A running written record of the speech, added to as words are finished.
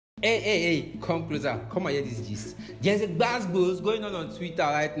Hey, come closer. Come and hear this gist. There's a buzz going on Twitter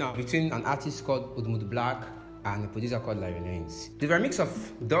right now between an artist called Odumodu Black and a producer called Larry Lanes. The remix of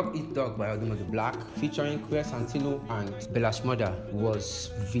Dog Eat Dog by Odumodu Black featuring Queer Santino and Bella Shmurda was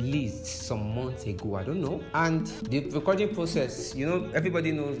released some months ago, I don't know. And the recording process,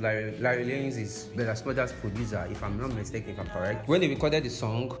 everybody knows Larry Lanes is Bella Shmurda's producer, if I'm not mistaken, if I'm correct. When they recorded the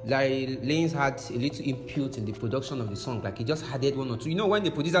song, Larry Lanes had a little input in the production of the song, like he just added one or two. When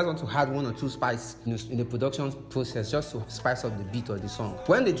the producers want to add one or two spice in the production process just to spice up the beat of the song.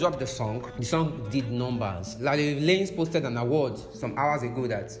 When they dropped the song did numbers. Larry Lanes posted an award some hours ago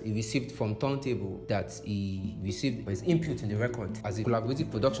that he received from Turntable, that he received his input in the record as a collaborative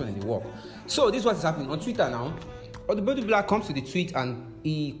production in the work. So this is what is happening on Twitter now. Odumodu Black comes to the tweet and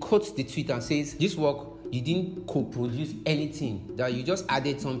he quotes the tweet and says, "This work, you didn't co-produce anything, that you just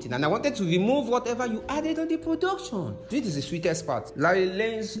added something, and I wanted to remove whatever you added on the production." This is the sweetest part. Larry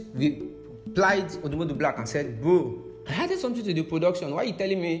Lanes replied Odumodu Black and said, "Bro, I added something to the production. Why are you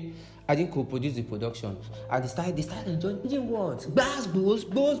telling me I didn't co-produce the production?" And they started enjoying words. Bass,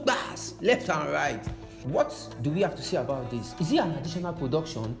 left and right. What do we have to say about this? Is it an additional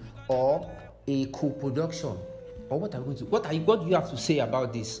production or a co-production? Or what do you have to say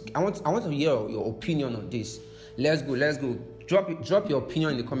about this? I want to hear your opinion on this. Let's go. Drop your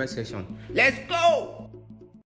opinion in the comment section. Let's go!